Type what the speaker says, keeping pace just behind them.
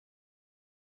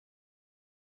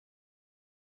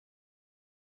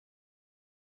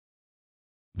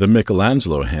The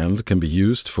Michelangelo hand can be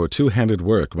used for two-handed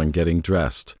work when getting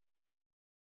dressed.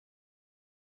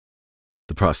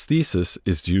 The prosthesis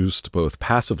is used both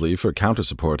passively for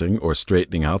counter-supporting or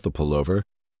straightening out the pullover,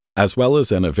 as well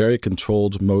as in a very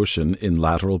controlled motion in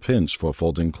lateral pinch for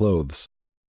folding clothes.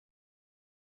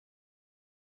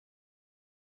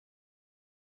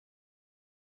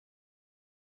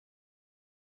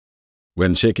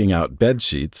 When shaking out bed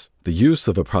sheets, the use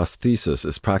of a prosthesis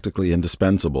is practically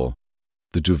indispensable.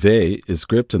 The duvet is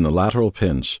gripped in the lateral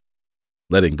pinch.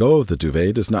 Letting go of the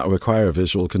duvet does not require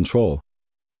visual control.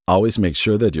 Always make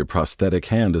sure that your prosthetic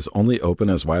hand is only open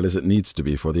as wide as it needs to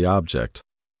be for the object.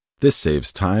 This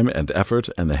saves time and effort,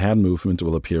 and the hand movement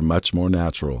will appear much more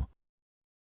natural.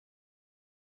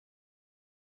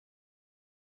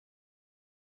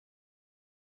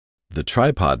 The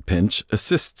tripod pinch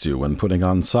assists you when putting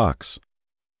on socks.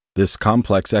 This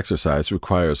complex exercise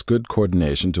requires good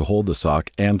coordination to hold the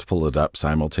sock and pull it up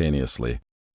simultaneously.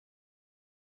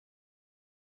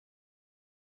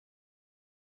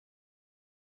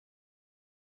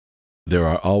 There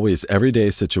are always everyday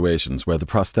situations where the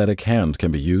prosthetic hand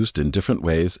can be used in different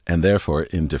ways and therefore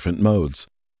in different modes.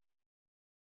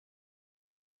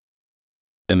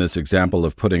 In this example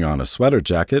of putting on a sweater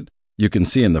jacket, you can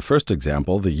see in the first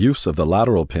example the use of the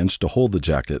lateral pinch to hold the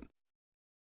jacket.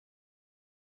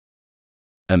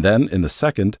 And then, in the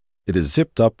second, it is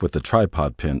zipped up with the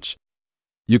tripod pinch.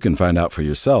 You can find out for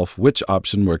yourself which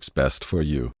option works best for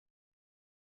you.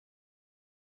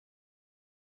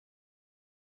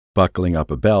 Buckling up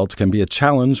a belt can be a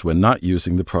challenge when not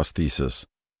using the prosthesis.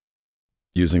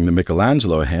 Using the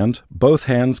Michelangelo hand, both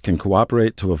hands can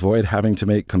cooperate to avoid having to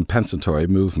make compensatory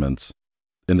movements.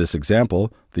 In this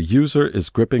example, the user is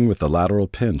gripping with the lateral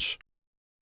pinch.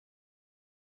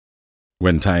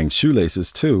 When tying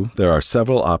shoelaces too, there are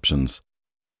several options.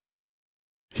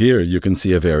 Here you can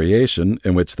see a variation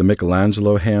in which the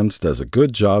Michelangelo hand does a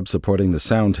good job supporting the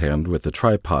sound hand with the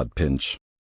tripod pinch.